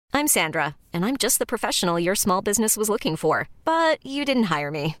I'm Sandra, and I'm just the professional your small business was looking for. But you didn't hire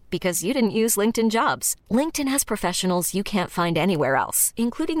me because you didn't use LinkedIn Jobs. LinkedIn has professionals you can't find anywhere else,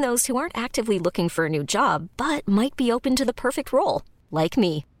 including those who aren't actively looking for a new job, but might be open to the perfect role, like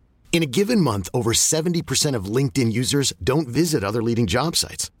me. In a given month, over 70% of LinkedIn users don't visit other leading job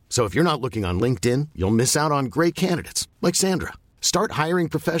sites. So if you're not looking on LinkedIn, you'll miss out on great candidates like Sandra. Start hiring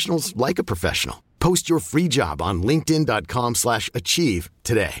professionals like a professional. Post your free job on linkedin.com/achieve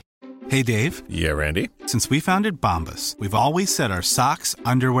today. Hey, Dave. Yeah, Randy. Since we founded Bombas, we've always said our socks,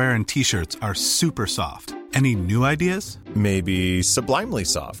 underwear, and T-shirts are super soft. Any new ideas? Maybe sublimely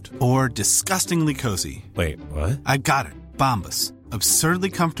soft. Or disgustingly cozy. Wait, what? I got it. Bombas.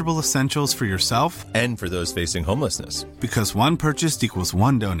 Absurdly comfortable essentials for yourself and for those facing homelessness. Because one purchased equals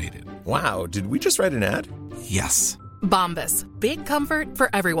one donated. Wow, did we just write an ad? Yes. Bombas. Big comfort for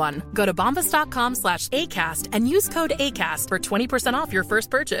everyone. Go to bombas.com/ACAST and use code ACAST for 20% off your first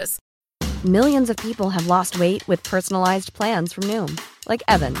purchase. Millions of people have lost weight with personalized plans from Noom. Like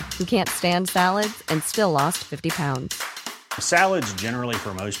Evan, who can't stand salads and still lost 50 pounds. Salads generally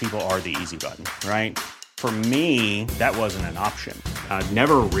for most people are the easy button, right? For me, that wasn't an option. I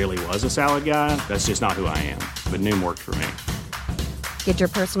never really was a salad guy. That's just not who I am. But Noom worked for me. Get your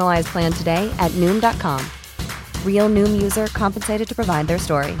personalized plan today at Noom.com. Real Noom user compensated to provide their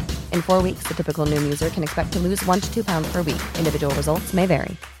story. In 4 weeks, the typical Noom user can expect to lose 1 to 2 pounds per week. Individual results may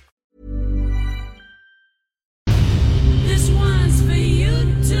vary. This one's for you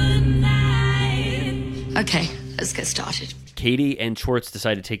tonight. Okay, let's get started. Katie and Schwartz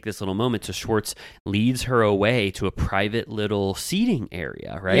decide to take this little moment, so Schwartz leads her away to a private little seating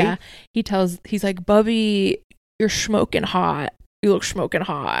area, right? Yeah. He's like, Bubby, you're smoking hot. You look smoking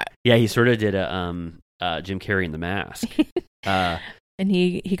hot. Yeah, he sort of did a Jim Carrey in The Mask. And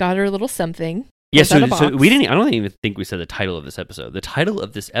he got her a little something. Yeah, so we didn't. I don't even think we said the title of this episode. The title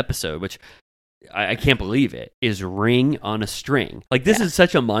of this episode, which I can't believe it, is Ring on a String. Like, this is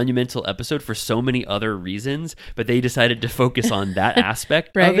such a monumental episode for so many other reasons, but they decided to focus on that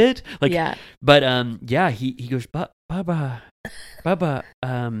aspect of it. Like, but he goes, Bubba,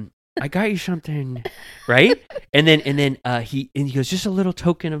 I got you something, right? and then he goes, just a little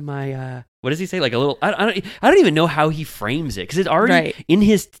token of my what does he say? Like a little. I don't even know how he frames it, because it's already in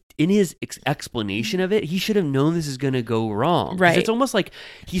his explanation of it. He should have known this is going to go wrong. Right. It's almost like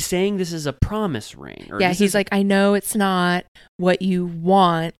he's saying this is a promise ring. Or he's like, I know it's not what you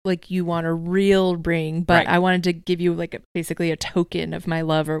want. Like, you want a real ring, but I wanted to give you like basically a token of my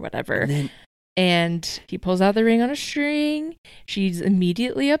love or whatever. And he pulls out the ring on a string. She's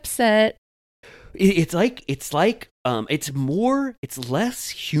immediately upset. It's less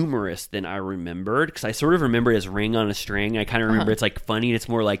humorous than I remembered, because I sort of remember it as Ring on a String. I kind of remember it's like funny. It's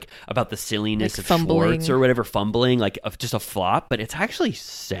more like about the silliness of Schwartz or whatever, fumbling, like just a flop, but it's actually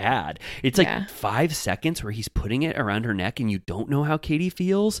sad. It's like 5 seconds where he's putting it around her neck and you don't know how Katie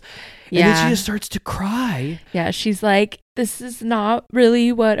feels. And then she just starts to cry. Yeah, she's like, this is not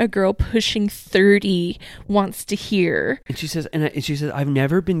really what a girl pushing 30 wants to hear. And she says, I've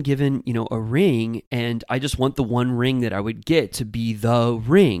never been given, a ring, and I just want the one ring that I would get to be the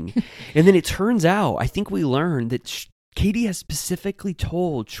ring. And then it turns out, I think we learned that Katie has specifically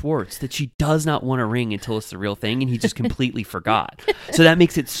told Schwartz that she does not want a ring until it's the real thing, and he just completely forgot. So that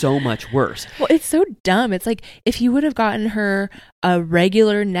makes it so much worse. Well, it's so dumb. It's like, if you would have gotten her a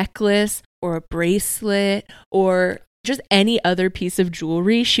regular necklace or a bracelet or just any other piece of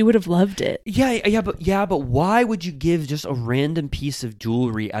jewelry, she would have loved it. But why would you give just a random piece of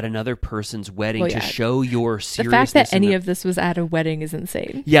jewelry at another person's wedding to show your seriousness? The fact that any of this was at a wedding is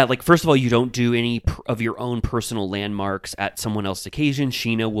insane. Yeah, like, first of all, you don't do any of your own personal landmarks at someone else's occasion.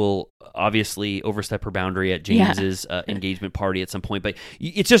 Sheena will obviously overstep her boundary at James's engagement party at some point, but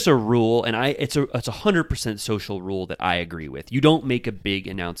it's just a rule, and it's a 100% social rule that I agree with. You don't make a big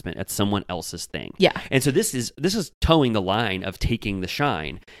announcement at someone else's thing. Yeah. And so this is towing the line of taking the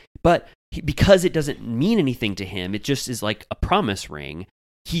shine, but because it doesn't mean anything to him, it just is like a promise ring.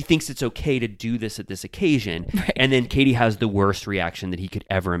 He thinks it's okay to do this at this occasion. Right. And then Katie has the worst reaction that he could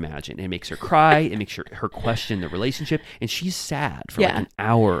ever imagine. It makes her cry. It makes her question the relationship. And she's sad for like an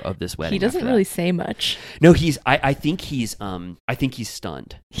hour of this wedding. He doesn't really say much. No, I think he's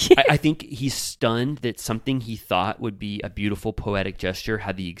stunned. I think he's stunned that something he thought would be a beautiful poetic gesture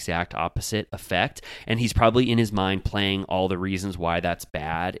had the exact opposite effect. And he's probably in his mind playing all the reasons why that's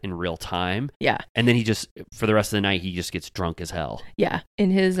bad in real time. Yeah. And then he just, for the rest of the night, he just gets drunk as hell. Yeah.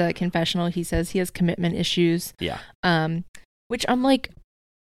 In his confessional, he says he has commitment issues. Yeah. Which I'm like,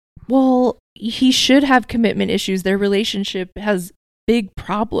 well, he should have commitment issues. Their relationship has big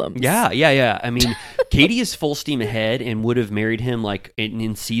problems. Yeah. I mean, Katie is full steam ahead and would have married him like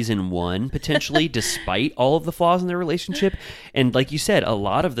in season 1, potentially, despite all of the flaws in their relationship. And like you said, a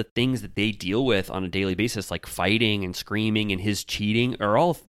lot of the things that they deal with on a daily basis, like fighting and screaming and his cheating, are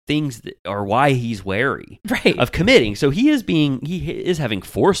all things that are why he's wary of committing. So he is having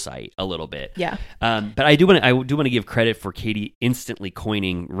foresight a little bit. Yeah. But I do want to give credit for Katie instantly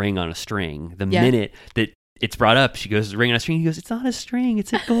coining ring on a string. The minute that it's brought up, she goes, ring on a string. He goes, it's not a string,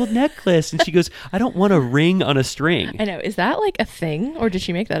 it's a gold necklace. And she goes, I don't want a ring on a string. I know. Is that like a thing, or did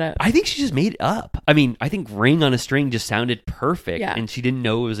she make that up? I think she just made it up. I mean, I think ring on a string just sounded perfect, Yeah. and she didn't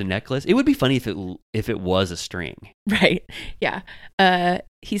know it was a necklace. It would be funny if it was a string. Right. Yeah.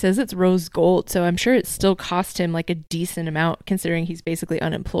 He says it's rose gold, so I'm sure it still cost him like a decent amount, considering he's basically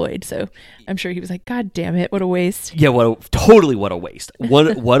unemployed. So I'm sure he was like, God damn it, what a waste. Yeah, what a waste.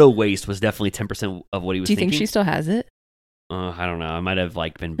 What a waste was definitely 10% of what he was thinking. Do you think she still has it? I don't know. I might have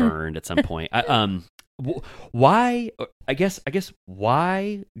like been burned at some point. Why? I guess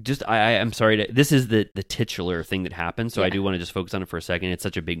why? Just I'm sorry. This is the titular thing that happened, so I do want to just focus on it for a second. It's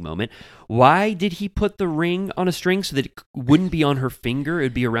such a big moment. Why did he put the ring on a string so that it wouldn't be on her finger?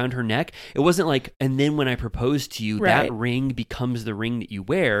 It'd be around her neck. It wasn't like, and then when I propose to you, that ring becomes the ring that you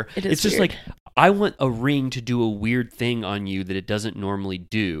wear. It's just weird. like, I want a ring to do a weird thing on you that it doesn't normally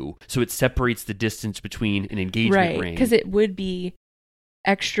do, so it separates the distance between an engagement ring. Because it would be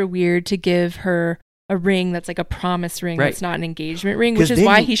extra weird to give her a ring that's like a promise ring that's not an engagement ring, which is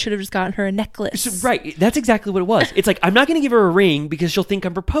why he should have just gotten her a necklace. Right. That's exactly what it was. It's like, I'm not going to give her a ring because she'll think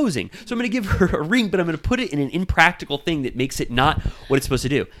I'm proposing. So I'm going to give her a ring, but I'm going to put it in an impractical thing that makes it not what it's supposed to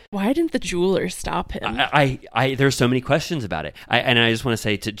do. Why didn't the jeweler stop him? There's so many questions about it. And I just want to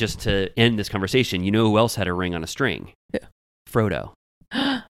say, to end this conversation, you know who else had a ring on a string? Who? Frodo.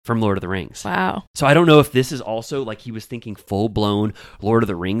 From Lord of the Rings. Wow. So I don't know if this is also like he was thinking full-blown Lord of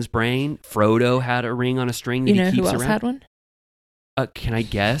the Rings brain. Frodo had a ring on a string that he keeps around. You know who else had one? Can I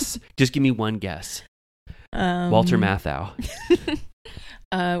guess? Just give me one guess. Walter Matthau.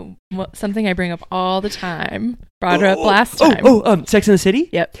 Something I bring up all the time. Brought her up last time. Sex and the City?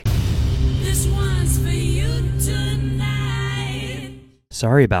 Yep. This one's for you tonight.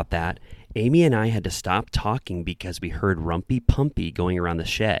 Sorry about that. Amy and I had to stop talking because we heard Rumpy Pumpy going around the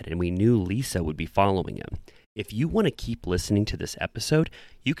shed, and we knew Lisa would be following him. If you want to keep listening to this episode,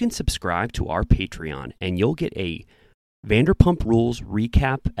 you can subscribe to our Patreon, and you'll get a Vanderpump Rules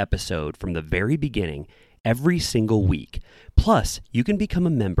recap episode from the very beginning every single week. Plus, you can become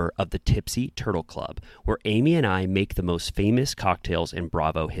a member of the Tipsy Turtle Club, where Amy and I make the most famous cocktails in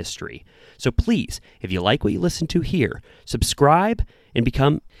Bravo history. So please, if you like what you listen to here, subscribe and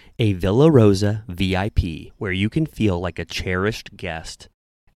become a Villa Rosa VIP, where you can feel like a cherished guest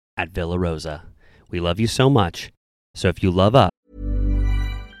at Villa Rosa. We love you so much. So if you love us...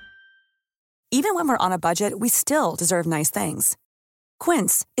 Even when we're on a budget, we still deserve nice things.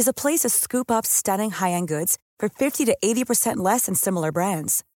 Quince is a place to scoop up stunning high-end goods for 50 to 80% less than similar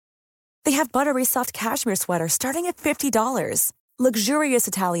brands. They have buttery soft cashmere sweaters starting at $50, luxurious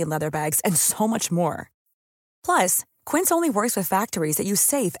Italian leather bags, and so much more. Plus, Quince only works with factories that use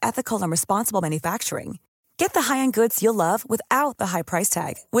safe, ethical, and responsible manufacturing. Get the high-end goods you'll love without the high price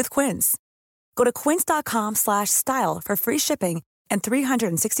tag with Quince. Go to quince.com/style for free shipping and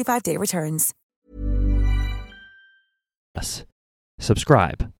 365-day returns.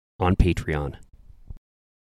 Subscribe on Patreon.